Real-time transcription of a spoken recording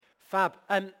Fab.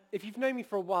 If you've known me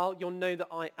for a while, you'll know that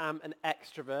I am an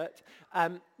extrovert.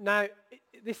 Now,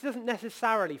 this doesn't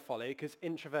necessarily follow, because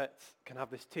introverts can have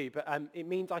this too, but it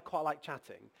means I quite like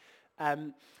chatting.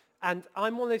 And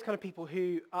I'm one of those kind of people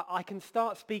who I can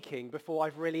start speaking before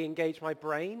I've really engaged my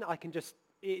brain.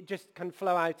 It just can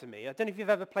flow out of me. I don't know if you've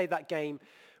ever played that game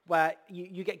where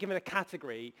you get given a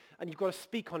category and you've got to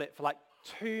speak on it for like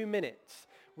 2 minutes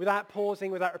without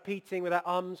pausing, without repeating, without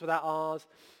ums, without ahs.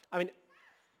 I mean,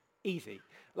 easy.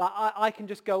 Like I can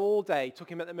just go all day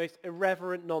talking about the most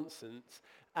irreverent nonsense.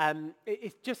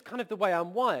 It's just kind of the way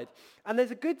I'm wired. And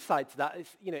there's a good side to that.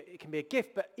 It can be a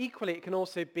gift, but equally it can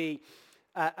also be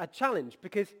a challenge,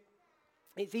 because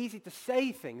it's easy to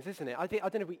say things, isn't it? I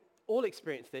don't know if we all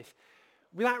experience this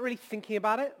without really thinking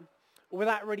about it or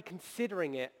without really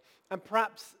considering it. And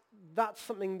perhaps that's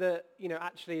something that,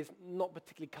 actually is not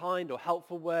particularly kind or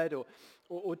helpful word,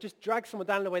 or just drags someone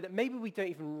down in a way that maybe we don't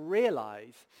even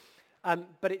realize,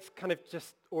 but it's kind of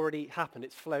just already happened.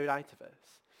 It's flowed out of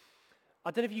us.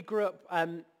 I don't know if you grew up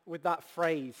with that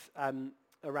phrase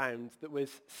around that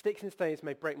was, "Sticks and stones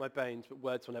may break my bones, but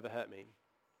words will never hurt me."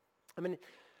 I mean,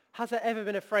 has there ever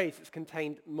been a phrase that's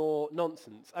contained more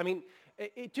nonsense? I mean,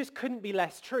 it just couldn't be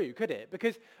less true, could it?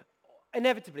 Because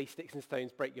inevitably, sticks and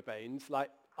stones break your bones. Like,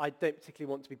 I don't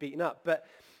particularly want to be beaten up, but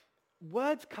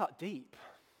words cut deep.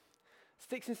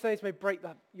 Sticks and stones may break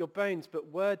your bones, but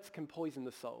words can poison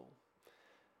the soul.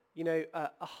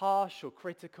 A harsh or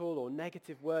critical or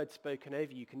negative word spoken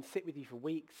over you can sit with you for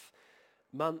weeks,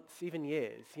 months, even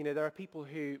years. There are people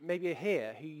who maybe are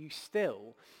here who you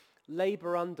still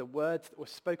labor under words that were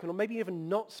spoken, or maybe even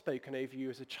not spoken over you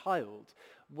as a child,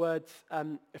 words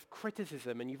of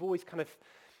criticism, and you've always kind of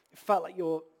felt like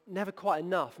you're never quite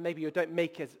enough. Maybe you don't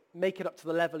make it up to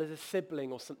the level as a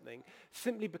sibling or something,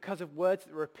 simply because of words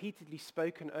that were repeatedly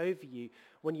spoken over you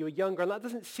when you were younger. And that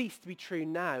doesn't cease to be true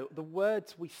now. The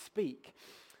words we speak,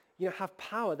 have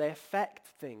power. They affect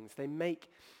things. They make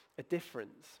a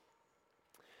difference.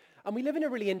 And we live in a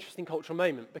really interesting cultural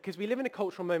moment, because we live in a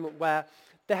cultural moment where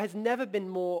there has never been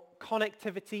more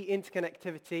connectivity,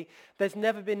 interconnectivity. There's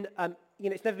never been,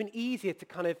 it's never been easier to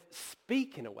kind of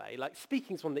speak in a way. Like,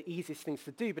 speaking is one of the easiest things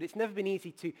to do, but it's never been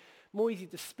more easy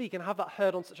to speak and have that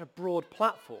heard on such a broad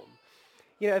platform.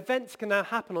 Events can now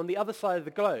happen on the other side of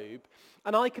the globe,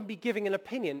 and I can be giving an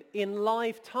opinion in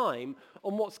live time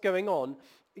on what's going on,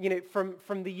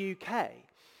 from the UK.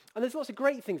 And there's lots of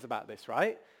great things about this,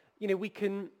 right? We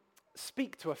can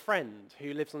speak to a friend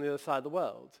who lives on the other side of the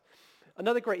world.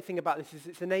 Another great thing about this is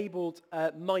it's enabled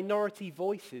minority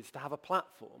voices to have a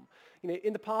platform.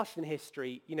 In the past in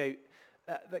history,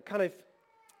 that kind of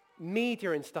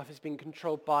media and stuff has been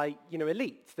controlled by,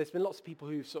 elites. There's been lots of people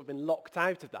who've sort of been locked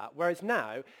out of that, whereas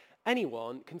now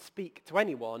anyone can speak to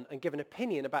anyone and give an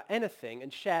opinion about anything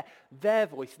and share their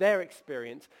voice, their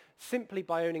experience, simply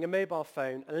by owning a mobile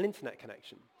phone and an internet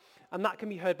connection. And that can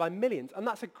be heard by millions, and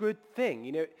that's a good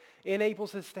thing. It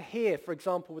enables us to hear, for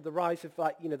example, with the rise of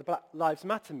the Black Lives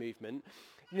Matter movement,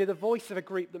 the voice of a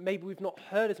group that maybe we've not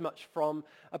heard as much from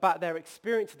about their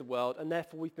experience of the world, and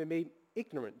therefore we've been made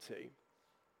ignorant to.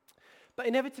 But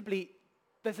inevitably,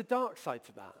 there's a dark side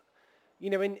to that.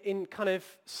 In kind of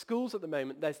schools at the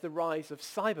moment, there's the rise of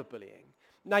cyberbullying.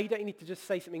 Now, you don't need to just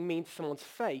say something mean to someone's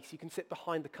face. You can sit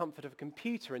behind the comfort of a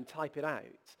computer and type it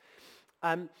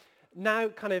out. Now,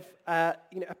 kind of,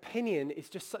 opinion is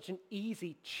just such an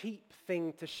easy, cheap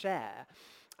thing to share.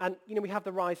 And, we have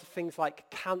the rise of things like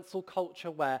cancel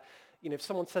culture, where, if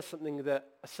someone says something that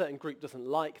a certain group doesn't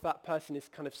like, that person is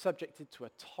kind of subjected to a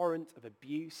torrent of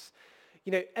abuse.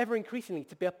 Ever increasingly,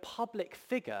 to be a public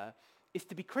figure is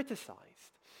to be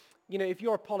criticized. If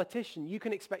you're a politician, you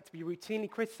can expect to be routinely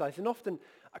criticized, and often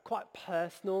a quite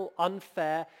personal,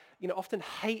 unfair, often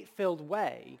hate-filled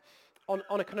way,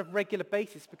 on a kind of regular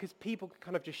basis, because people can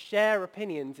kind of just share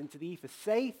opinions into the ether,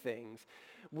 say things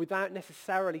without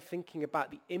necessarily thinking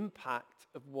about the impact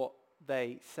of what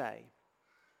they say.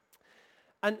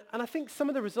 And I think some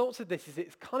of the results of this is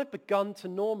it's kind of begun to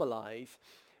normalize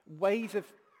ways of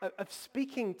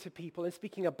speaking to people and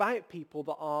speaking about people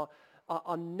that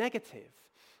are negative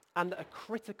and that are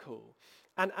critical.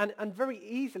 And very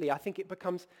easily, I think it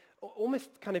becomes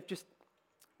almost kind of just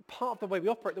part of the way we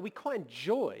operate, that we quite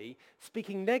enjoy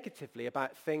speaking negatively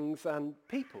about things and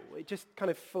people. It just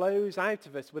kind of flows out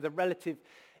of us with a relative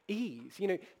ease.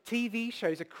 TV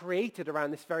shows are created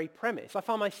around this very premise. I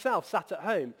found myself sat at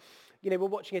home, we're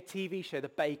watching a TV show, The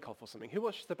Bake Off or something. Who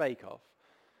watches The Bake Off?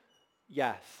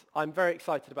 Yes, I'm very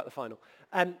excited about the final.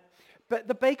 But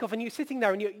The Bake Off, and you're sitting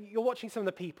there and you're watching some of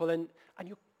the people, and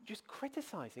you're just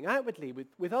criticizing outwardly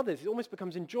with others. It almost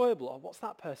becomes enjoyable. Oh, what's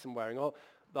that person wearing? Oh,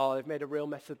 they've made a real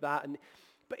mess of that.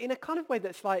 but in a kind of way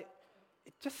that's like,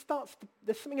 it just starts to,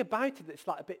 there's something about it that's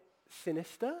like a bit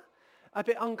sinister, a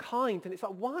bit unkind, and it's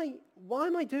like, why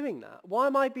am I doing that? Why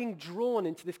am I being drawn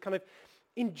into this kind of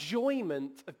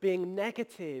enjoyment of being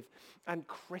negative and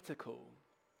critical?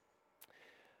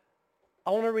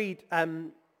 I want to read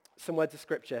some words of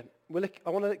scripture. I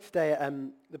want to look today at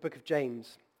the book of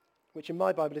James, which in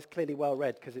my Bible is clearly well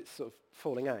read because it's sort of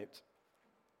falling out.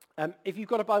 If you've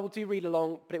got a Bible, do read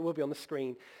along, but it will be on the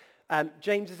screen.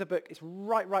 James is a book, it's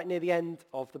right near the end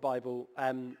of the Bible,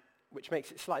 which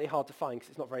makes it slightly hard to find because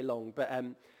it's not very long. But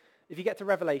if you get to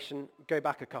Revelation, go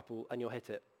back a couple and you'll hit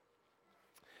it.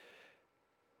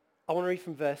 I want to read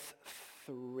from verse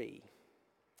 3.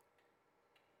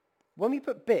 When we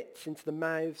put bits into the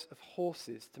mouths of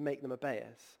horses to make them obey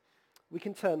us, we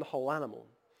can turn the whole animal.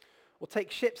 Or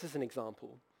take ships as an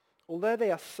example. Although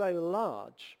they are so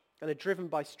large and are driven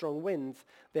by strong winds,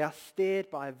 they are steered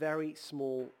by a very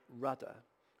small rudder,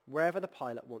 wherever the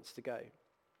pilot wants to go.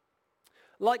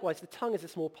 Likewise, the tongue is a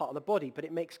small part of the body, but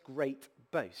it makes great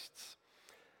boasts.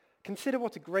 Consider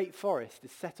what a great forest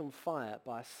is set on fire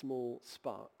by a small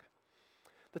spark.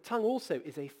 The tongue also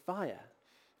is a fire,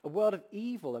 a world of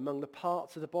evil among the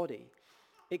parts of the body.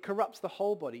 It corrupts the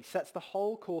whole body, sets the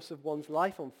whole course of one's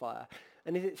life on fire,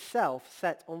 and is itself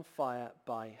set on fire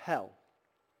by hell.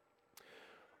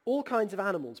 All kinds of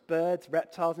animals, birds,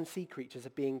 reptiles, and sea creatures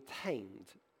are being tamed,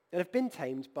 and have been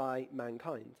tamed by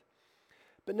mankind.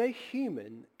 But no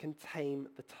human can tame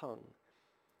the tongue.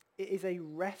 It is a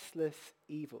restless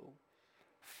evil,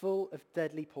 full of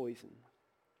deadly poison.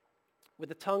 With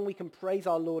the tongue we can praise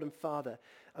our Lord and Father,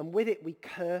 and with it we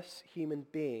curse human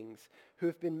beings who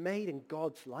have been made in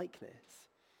God's likeness.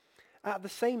 Out of the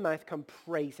same mouth come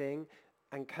praising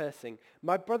and cursing.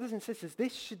 My brothers and sisters,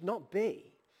 this should not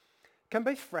be. Can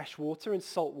both fresh water and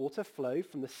salt water flow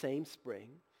from the same spring?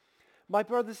 My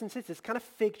brothers and sisters, can a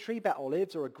fig tree bear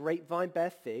olives or a grapevine bear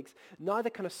figs? Neither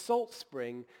can a salt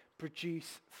spring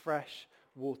produce fresh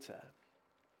water.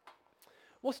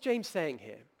 What's James saying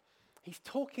here? He's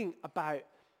talking about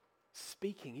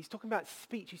speaking. He's talking about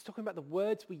speech. He's talking about the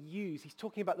words we use. He's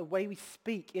talking about the way we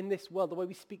speak in this world, the way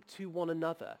we speak to one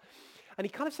another. And he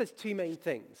kind of says two main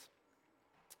things.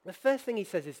 The first thing he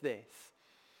says is this.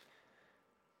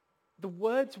 The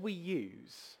words we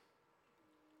use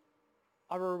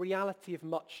are a reality of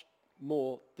much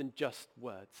more than just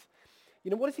words.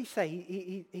 You know, what does he say?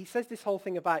 He says this whole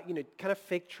thing about, can a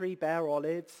fig tree bear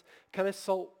olives? Can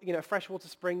a freshwater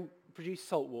spring produce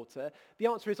salt water? The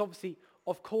answer is obviously,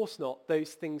 of course not.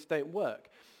 Those things don't work.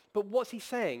 But what's he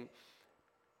saying?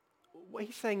 What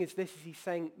he's saying is this, he's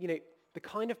saying, the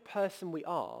kind of person we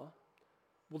are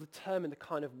will determine the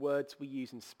kind of words we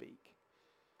use and speak.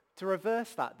 To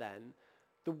reverse that then,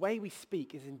 the way we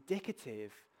speak is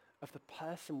indicative of the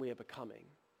person we are becoming.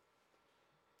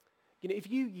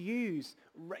 If you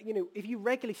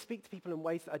regularly speak to people in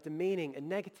ways that are demeaning and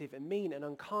negative and mean and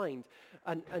unkind,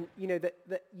 and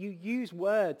that you use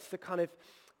words to kind of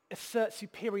assert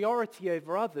superiority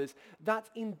over others,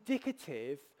 that's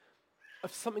indicative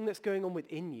of something that's going on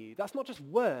within you. That's not just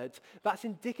words, that's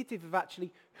indicative of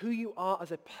actually who you are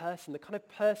as a person, the kind of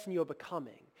person you're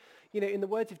becoming. In the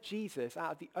words of Jesus,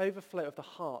 out of the overflow of the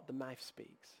heart, the mouth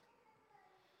speaks.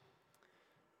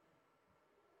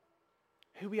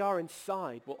 Who we are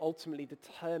inside will ultimately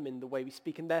determine the way we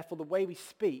speak, and therefore the way we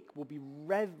speak will be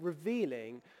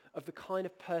revealing of the kind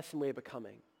of person we're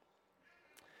becoming.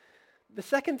 The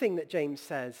second thing that James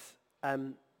says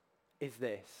is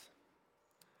this.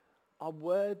 Our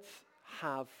words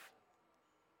have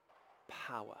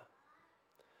power.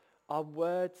 Our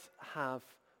words have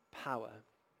power.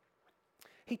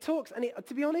 He talks, and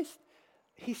to be honest,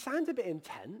 he sounds a bit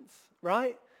intense,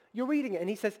 right? You're reading it, and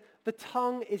he says, the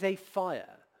tongue is a fire.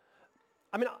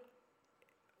 I mean,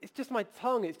 it's just my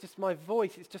tongue, it's just my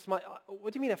voice, it's just my...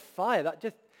 What do you mean a fire?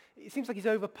 It seems like he's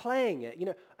overplaying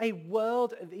it. A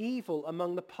world of evil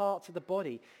among the parts of the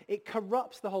body. It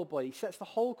corrupts the whole body, sets the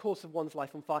whole course of one's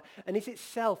life on fire, and is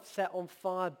itself set on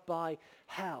fire by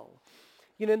hell.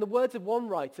 In the words of one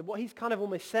writer, what he's kind of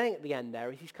almost saying at the end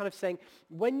there is he's kind of saying,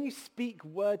 when you speak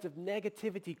words of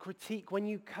negativity, critique, when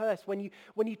you curse, when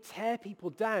you tear people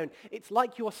down, it's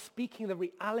like you're speaking the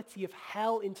reality of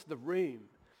hell into the room.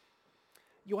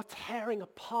 You are tearing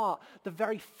apart the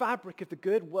very fabric of the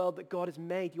good world that God has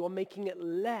made. You are making it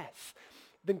less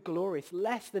than glorious,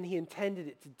 less than he intended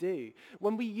it to do.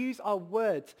 When we use our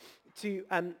words to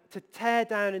tear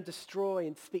down and destroy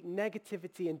and speak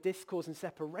negativity and discourse and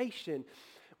separation,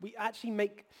 we actually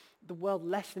make the world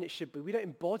less than it should be. We don't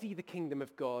embody the kingdom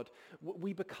of God.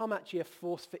 We become actually a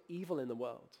force for evil in the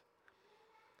world.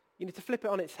 To flip it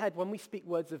on its head, when we speak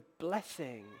words of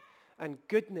blessing and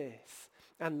goodness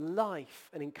and life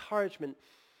and encouragement,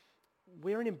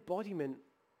 we're an embodiment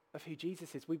of who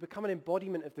Jesus is. We become an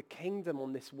embodiment of the kingdom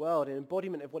on this world, an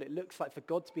embodiment of what it looks like for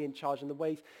God to be in charge and the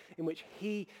ways in which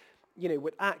he,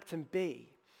 would act and be.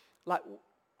 Like,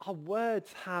 our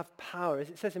words have power. As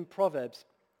it says in Proverbs,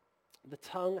 the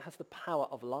tongue has the power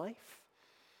of life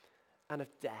and of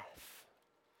death.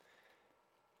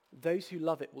 Those who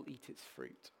love it will eat its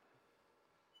fruit.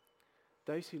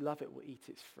 Those who love it will eat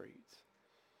its fruit.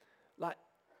 Like,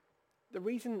 the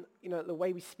reason, the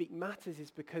way we speak matters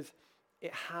is because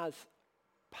it has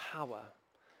power.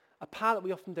 A power that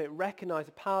we often don't recognize,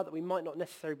 a power that we might not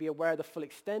necessarily be aware of the full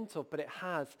extent of, but it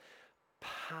has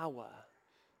power.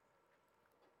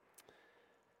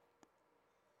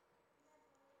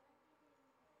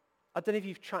 I don't know if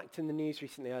you've tracked in the news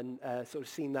recently and sort of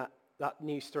seen that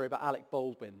news story about Alec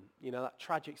Baldwin, that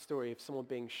tragic story of someone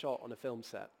being shot on a film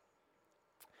set.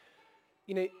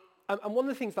 And one of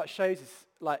the things that shows us,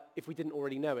 like, if we didn't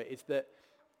already know it, is that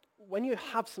when you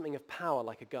have something of power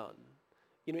like a gun,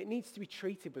 it needs to be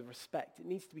treated with respect. It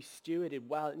needs to be stewarded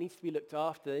well. It needs to be looked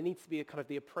after. There needs to be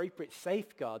the appropriate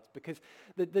safeguards, because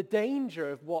the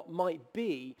danger of what might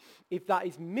be, if that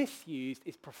is misused,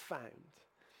 is profound.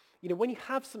 When you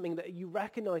have something that you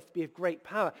recognize to be of great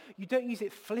power, you don't use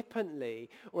it flippantly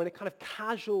or in a kind of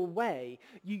casual way.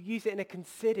 You use it in a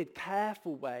considered,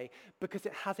 careful way, because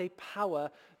it has a power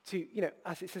to,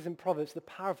 as it says in Proverbs, the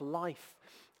power of life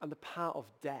and the power of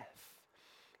death.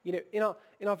 In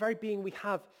our very being, we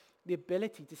have the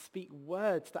ability to speak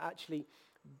words that actually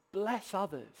bless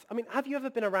others. I mean, have you ever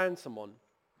been around someone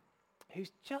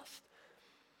who's just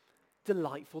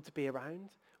delightful to be around?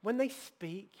 When they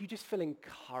speak, you just feel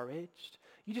encouraged.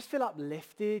 You just feel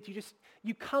uplifted.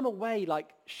 You come away like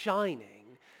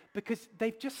shining because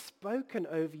they've just spoken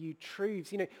over you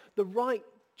truths. The right,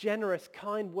 generous,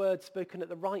 kind words spoken at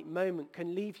the right moment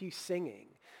can leave you singing.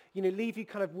 Leave you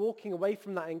kind of walking away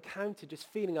from that encounter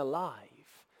just feeling alive.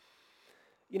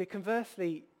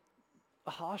 Conversely, a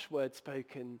harsh word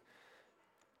spoken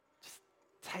just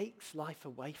takes life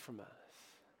away from us.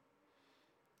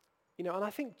 And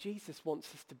I think Jesus wants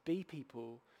us to be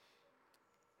people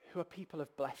who are people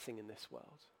of blessing in this world,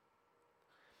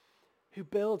 who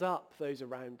build up those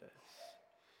around us,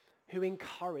 who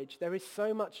encourage. There is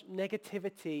so much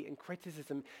negativity and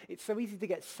criticism. It's so easy to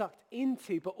get sucked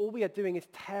into, but all we are doing is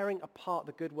tearing apart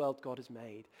the good world God has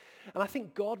made. And I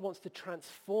think God wants to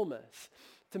transform us,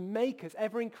 to make us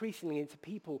ever increasingly into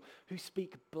people who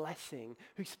speak blessing,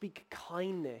 who speak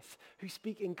kindness, who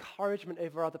speak encouragement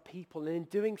over other people, and in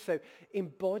doing so,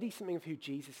 embody something of who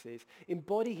Jesus is,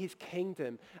 embody his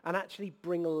kingdom, and actually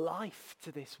bring life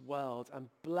to this world and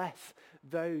bless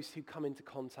those who come into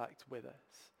contact with us.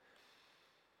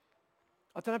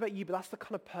 I don't know about you, but that's the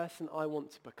kind of person I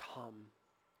want to become.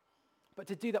 But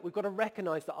to do that, we've got to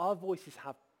recognize that our voices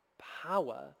have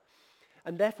power,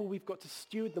 and therefore we've got to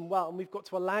steward them well, and we've got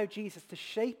to allow Jesus to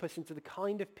shape us into the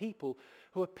kind of people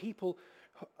who are people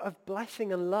of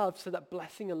blessing and love, so that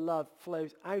blessing and love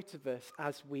flows out of us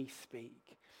as we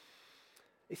speak.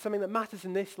 It's something that matters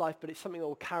in this life, but it's something that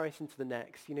will carry us into the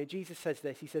next. Jesus says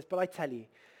this. He says, "But I tell you,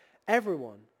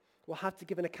 everyone will have to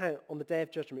give an account on the day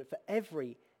of judgment for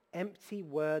every empty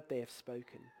word they have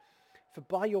spoken. For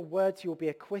by your words you will be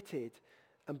acquitted,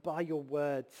 and by your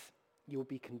words you will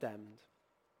be condemned."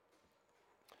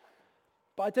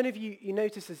 But I don't know if you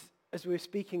noticed as we were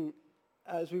speaking,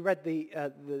 as we read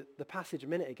the passage a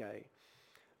minute ago,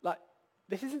 like,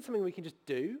 this isn't something we can just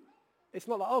do. It's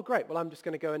not like, oh great, well I'm just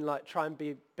going to go and try and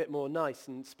be a bit more nice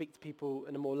and speak to people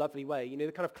in a more lovely way.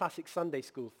 The kind of classic Sunday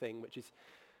school thing, which is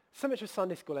so much of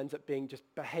Sunday school ends up being just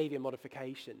behavior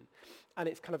modification. And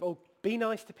it's kind of, oh, be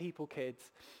nice to people,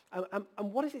 kids.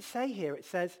 And what does it say here? It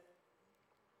says,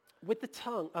 with the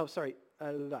tongue,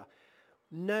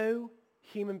 no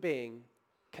human being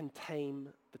can tame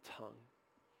the tongue.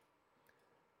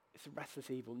 It's a restless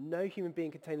evil. No human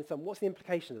being can tame the tongue. What's the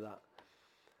implication of that?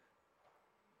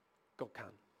 God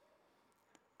can.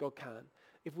 God can.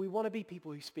 If we want to be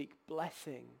people who speak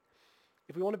blessing,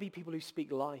 if we want to be people who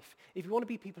speak life, if we want to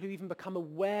be people who even become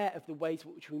aware of the ways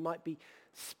in which we might be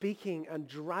speaking and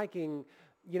dragging,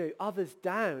 others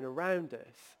down around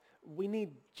us, we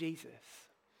need Jesus.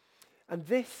 And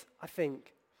this, I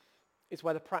think, is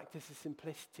where the practice of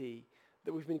simplicity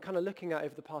that we've been kind of looking at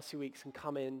over the past few weeks can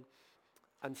come in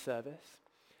and service.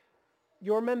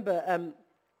 You'll remember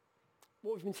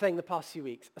what we've been saying the past few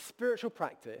weeks. A spiritual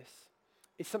practice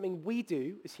is something we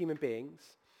do as human beings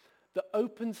that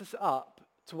opens us up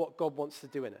to what God wants to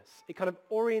do in us. It kind of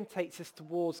orientates us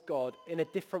towards God in a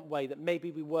different way that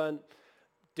maybe we weren't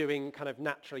doing kind of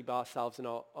naturally by ourselves on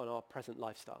our present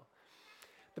lifestyle.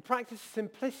 The practice of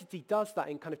simplicity does that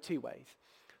in kind of two ways.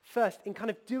 First, in kind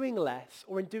of doing less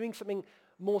or in doing something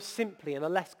more simply in a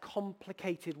less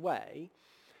complicated way,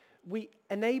 we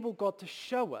enable God to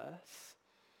show us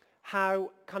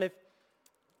how kind of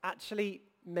actually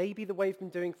maybe the way we've been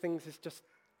doing things has just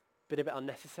been a bit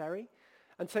unnecessary.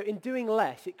 And so in doing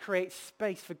less, it creates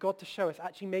space for God to show us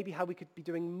actually maybe how we could be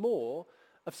doing more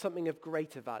of something of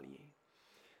greater value.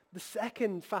 The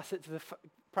second facet to the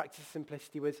practice of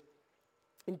simplicity was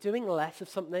in doing less of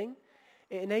something,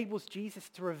 it enables Jesus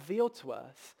to reveal to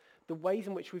us the ways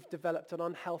in which we've developed an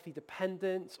unhealthy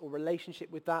dependence or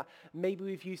relationship with that. Maybe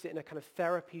we've used it in a kind of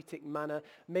therapeutic manner.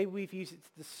 Maybe we've used it to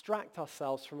distract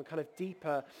ourselves from a kind of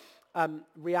deeper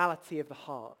reality of the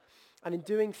heart. And in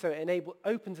doing so, it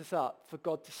opens us up for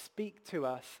God to speak to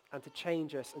us and to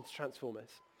change us and to transform us.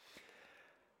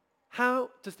 How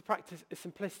does the practice of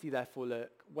simplicity therefore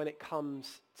look when it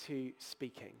comes to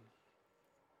speaking?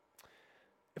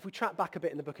 If we track back a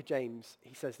bit in the book of James,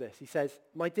 he says this. He says,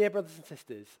 "My dear brothers and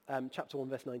sisters," chapter 1,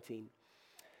 verse 19,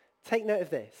 "take note of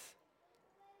this.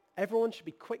 Everyone should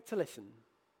be quick to listen,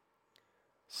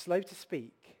 slow to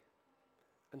speak,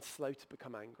 and slow to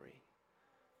become angry."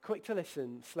 Quick to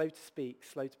listen, slow to speak,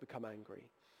 slow to become angry.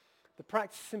 The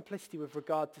practice of simplicity with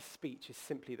regard to speech is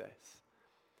simply this.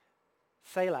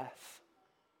 Say less,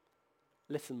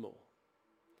 listen more.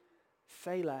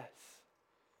 Say less,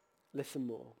 listen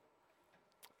more.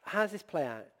 How does this play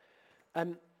out?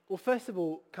 Well, first of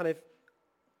all, kind of,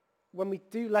 when we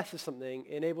do less of something,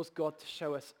 it enables God to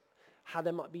show us how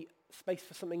there might be space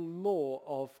for something more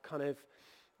of kind of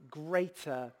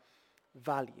greater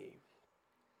value.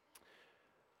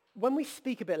 When we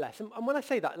speak a bit less, and when I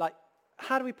say that, like,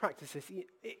 how do we practice this?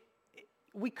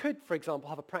 We could, for example,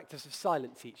 have a practice of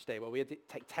silence each day where we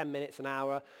take 10 minutes, an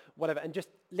hour, whatever, and just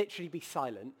literally be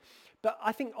silent. But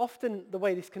I think often the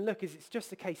way this can look is it's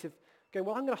just a case of going,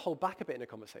 well, I'm going to hold back a bit in a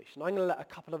conversation. I'm going to let a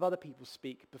couple of other people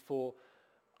speak before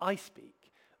I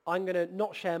speak. I'm going to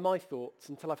not share my thoughts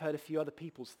until I've heard a few other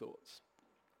people's thoughts.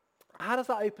 How does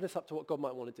that open us up to what God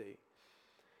might want to do?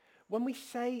 When we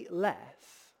say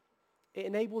less, it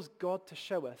enables God to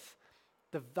show us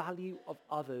the value of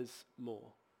others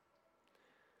more.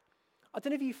 I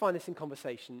don't know if you find this in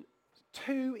conversation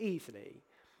too easily.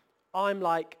 I'm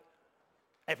like,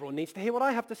 everyone needs to hear what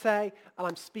I have to say, and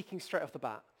I'm speaking straight off the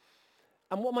bat.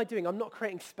 And what am I doing? I'm not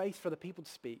creating space for other people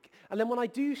to speak. And then when I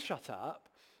do shut up,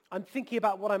 I'm thinking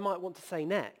about what I might want to say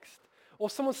next. Or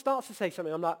someone starts to say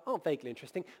something, I'm like, oh, vaguely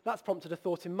interesting. That's prompted a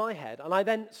thought in my head. And I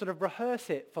then sort of rehearse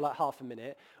it for like half a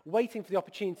minute, waiting for the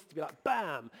opportunity to be like,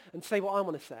 bam, and say what I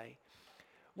want to say.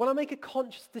 When I make a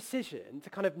conscious decision to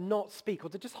kind of not speak or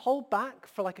to just hold back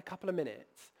for like a couple of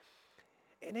minutes,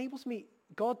 it enables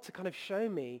God to kind of show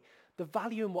me the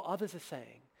value in what others are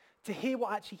saying, to hear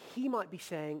what actually he might be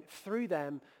saying through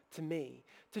them to me,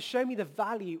 to show me the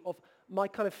value of my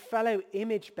kind of fellow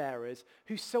image bearers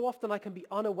who so often I can be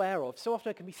unaware of, so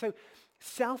often I can be so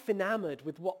self-enamored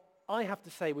with what I have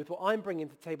to say, with what I'm bringing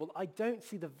to the table, I don't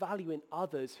see the value in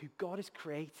others who God has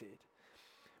created.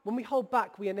 When we hold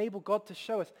back, we enable God to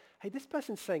show us, hey, this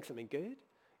person's saying something good.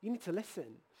 You need to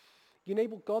listen. You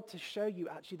enable God to show you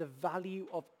actually the value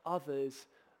of others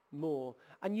more.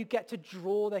 And you get to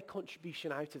draw their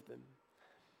contribution out of them.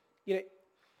 You know,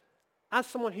 as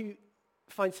someone who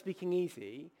finds speaking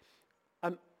easy,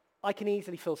 I can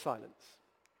easily fill silence.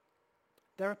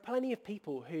 There are plenty of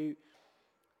people who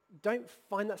don't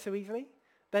find that so easily.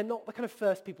 They're not the kind of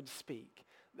first people to speak.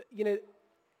 You know,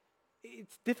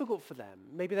 it's difficult for them.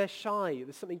 Maybe they're shy.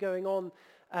 There's something going on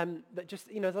that just,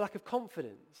 there's a lack of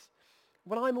confidence.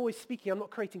 When I'm always speaking, I'm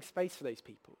not creating space for those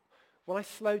people. When I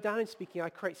slow down in speaking, I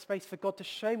create space for God to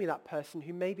show me that person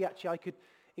who maybe actually I could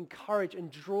encourage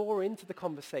and draw into the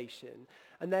conversation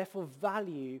and therefore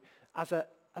value as a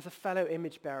fellow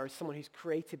image bearer, as someone who's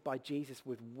created by Jesus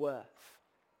with worth.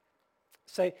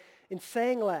 So in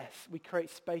saying less, we create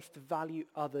space to value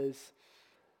others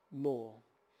more.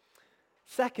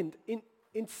 Second,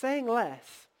 in saying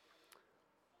less,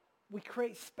 we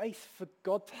create space for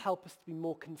God to help us to be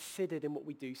more considered in what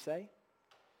we do say.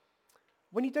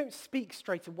 When you don't speak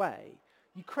straight away,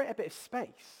 you create a bit of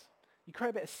space. You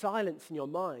create a bit of silence in your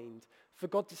mind for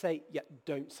God to say, yeah,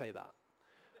 don't say that.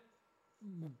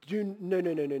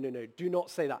 No, do not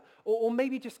say that. Or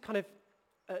maybe just kind of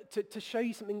to show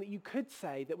you something that you could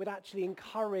say that would actually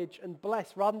encourage and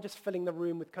bless rather than just filling the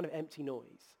room with kind of empty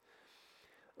noise.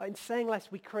 Like in saying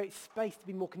less, we create space to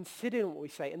be more considered in what we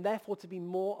say and therefore to be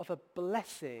more of a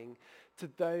blessing to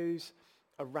those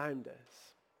around us.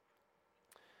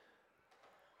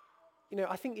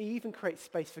 I think it even creates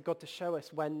space for God to show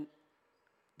us when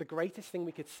the greatest thing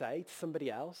we could say to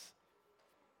somebody else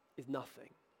is nothing.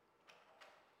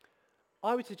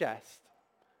 I would suggest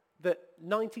that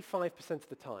 95% of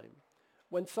the time,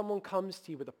 when someone comes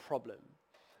to you with a problem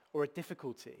or a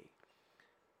difficulty,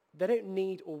 they don't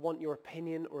need or want your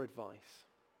opinion or advice.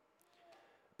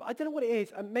 But I don't know what it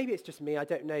is, and maybe it's just me, I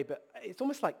don't know, but it's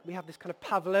almost like we have this kind of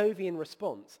Pavlovian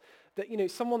response that,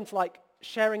 someone's like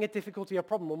sharing a difficulty or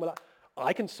problem, and we're like,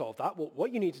 I can solve that. Well,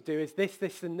 what you need to do is this,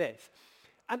 this, and this.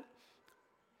 And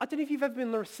I don't know if you've ever been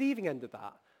on the receiving end of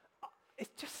that. It's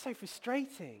just so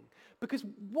frustrating, because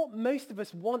what most of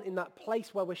us want in that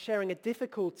place where we're sharing a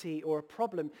difficulty or a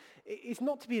problem is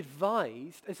not to be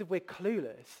advised as if we're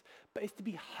clueless, but it's to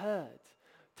be heard,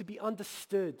 to be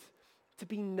understood, to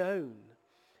be known.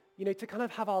 To kind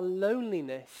of have our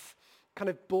loneliness kind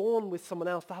of borne with someone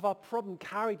else, to have our problem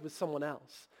carried with someone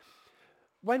else.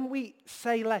 When we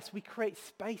say less, we create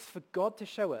space for God to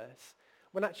show us,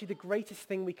 when actually the greatest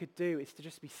thing we could do is to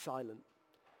just be silent,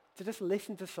 to just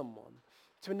listen to someone,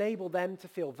 to enable them to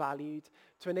feel valued,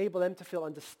 to enable them to feel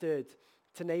understood,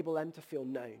 to enable them to feel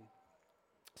known.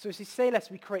 So as we say less,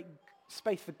 we create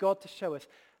space for God to show us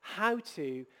how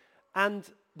to and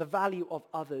the value of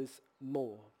others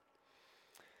more.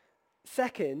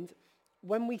 Second,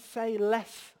 when we say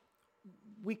less,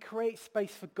 we create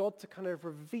space for God to kind of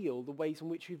reveal the ways in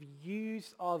which we've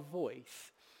used our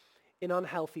voice in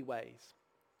unhealthy ways.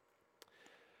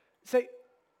 So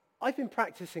I've been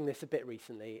practicing this a bit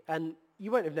recently, and you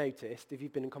won't have noticed if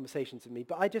you've been in conversations with me,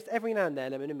 but I just, every now and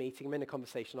then, I'm in a meeting, I'm in a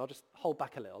conversation, I'll just hold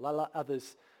back a little.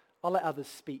 I'll let others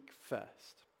speak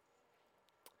first.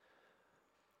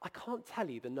 I can't tell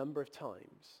you the number of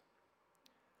times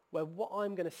where what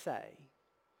I'm going to say,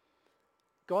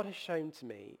 God has shown to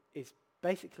me, is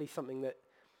basically something that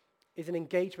is an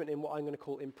engagement in what I'm going to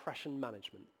call impression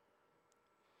management.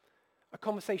 A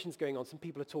conversation's going on, some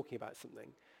people are talking about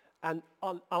something, and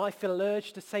I feel an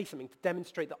urge to say something to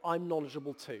demonstrate that I'm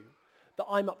knowledgeable too, that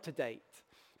I'm up to date,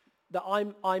 that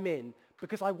I'm in,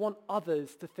 because I want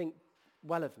others to think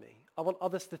well of me. I want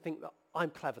others to think that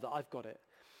I'm clever, that I've got it.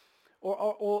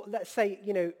 Or let's say,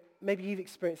 maybe you've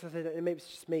experienced this, and maybe it's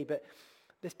just me, but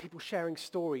there's people sharing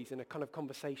stories in a kind of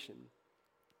conversation.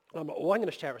 And I'm like, I'm going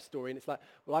to share a story, and it's like,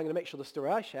 well, I'm going to make sure the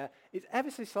story I share is ever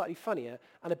so slightly funnier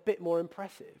and a bit more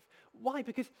impressive. Why?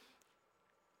 Because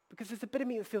there's a bit of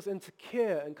me that feels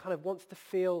insecure and kind of wants to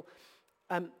feel,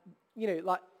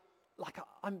 like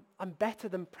I'm better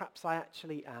than perhaps I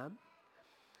actually am.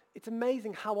 It's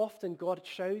amazing how often God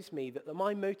shows me that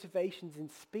my motivations in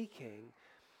speaking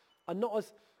are not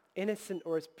as innocent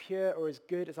or as pure or as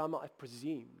good as I might have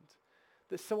presumed.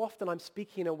 That so often I'm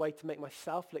speaking in a way to make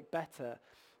myself look better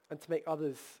and to make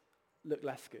others look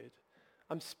less good.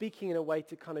 I'm speaking in a way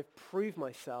to kind of prove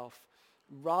myself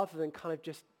rather than kind of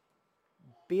just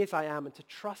be as I am and to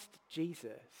trust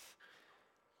Jesus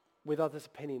with others'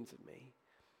 opinions of me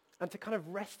and to kind of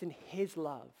rest in his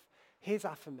love, his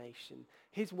affirmation,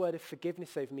 his word of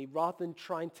forgiveness over me, rather than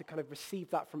trying to kind of receive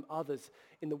that from others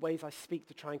in the ways I speak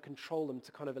to try and control them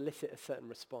to kind of elicit a certain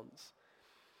response.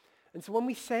 And so when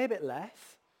we say a bit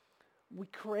less, we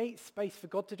create space for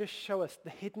God to just show us the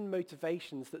hidden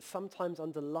motivations that sometimes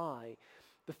underlie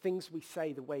the things we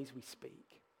say, the ways we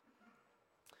speak.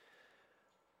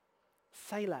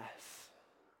 Say less.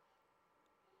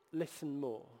 Listen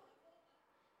more.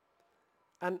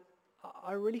 And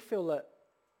I really feel that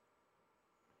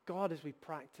God, as we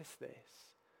practice this,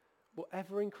 will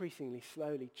ever increasingly,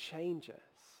 slowly change us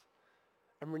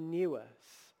and renew us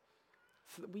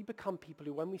so that we become people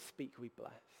who, when we speak, we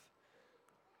bless.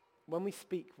 When we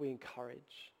speak, we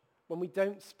encourage. When we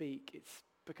don't speak, it's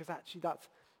because actually that's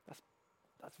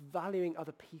valuing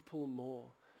other people more.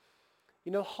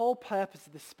 The whole purpose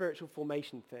of this spiritual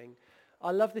formation thing,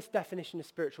 I love this definition of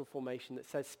spiritual formation that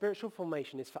says spiritual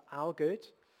formation is for our good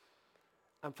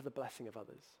and for the blessing of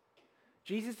others.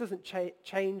 Jesus doesn't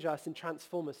change us and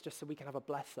transform us just so we can have a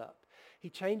bless up. He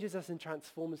changes us and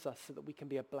transforms us so that we can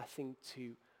be a blessing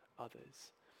to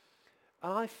others.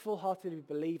 And I full-heartedly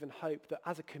believe and hope that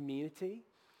as a community,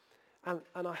 and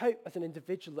I hope as an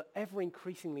individual, that ever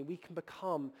increasingly we can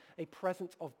become a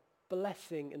presence of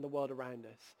blessing in the world around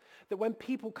us. That when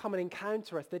people come and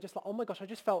encounter us, they're just like, oh my gosh, I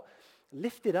just felt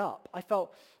lifted up. I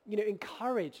felt,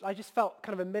 encouraged. I just felt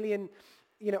kind of a million,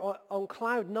 on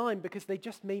cloud nine, because they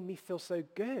just made me feel so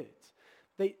good.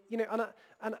 They,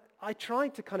 and I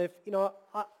tried to kind of,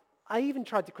 I even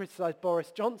tried to criticize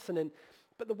Boris Johnson,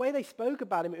 but the way they spoke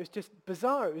about him, it was just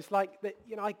bizarre. It was like that,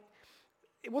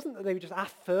 it wasn't that they were just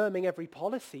affirming every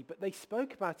policy, but they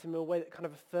spoke about him in a way that kind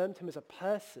of affirmed him as a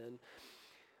person.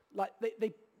 Like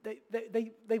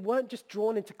they weren't just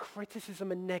drawn into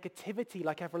criticism and negativity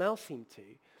like everyone else seemed to.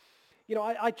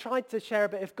 I tried to share a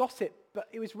bit of gossip, but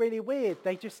it was really weird.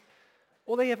 They just,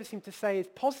 All they ever seem to say is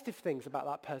positive things about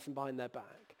that person behind their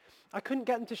back. I couldn't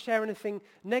get them to share anything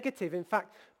negative. In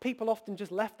fact, people often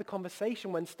just left the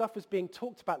conversation when stuff was being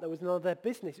talked about that was none of their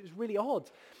business. It was really odd.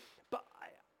 But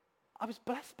I was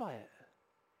blessed by it.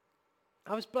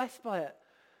 I was blessed by it.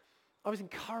 I was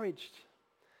encouraged.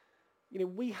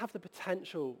 We have the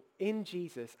potential in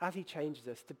Jesus, as he changes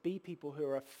us, to be people who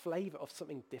are a flavor of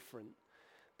something different.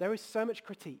 There is so much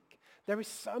critique. There is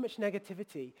so much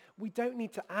negativity. We don't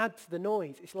need to add to the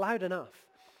noise. It's loud enough.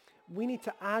 We need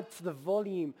to add to the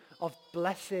volume of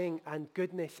blessing and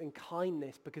goodness and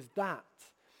kindness, because that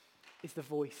is the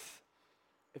voice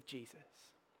of Jesus.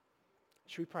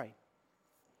 Should we pray?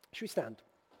 Should we stand?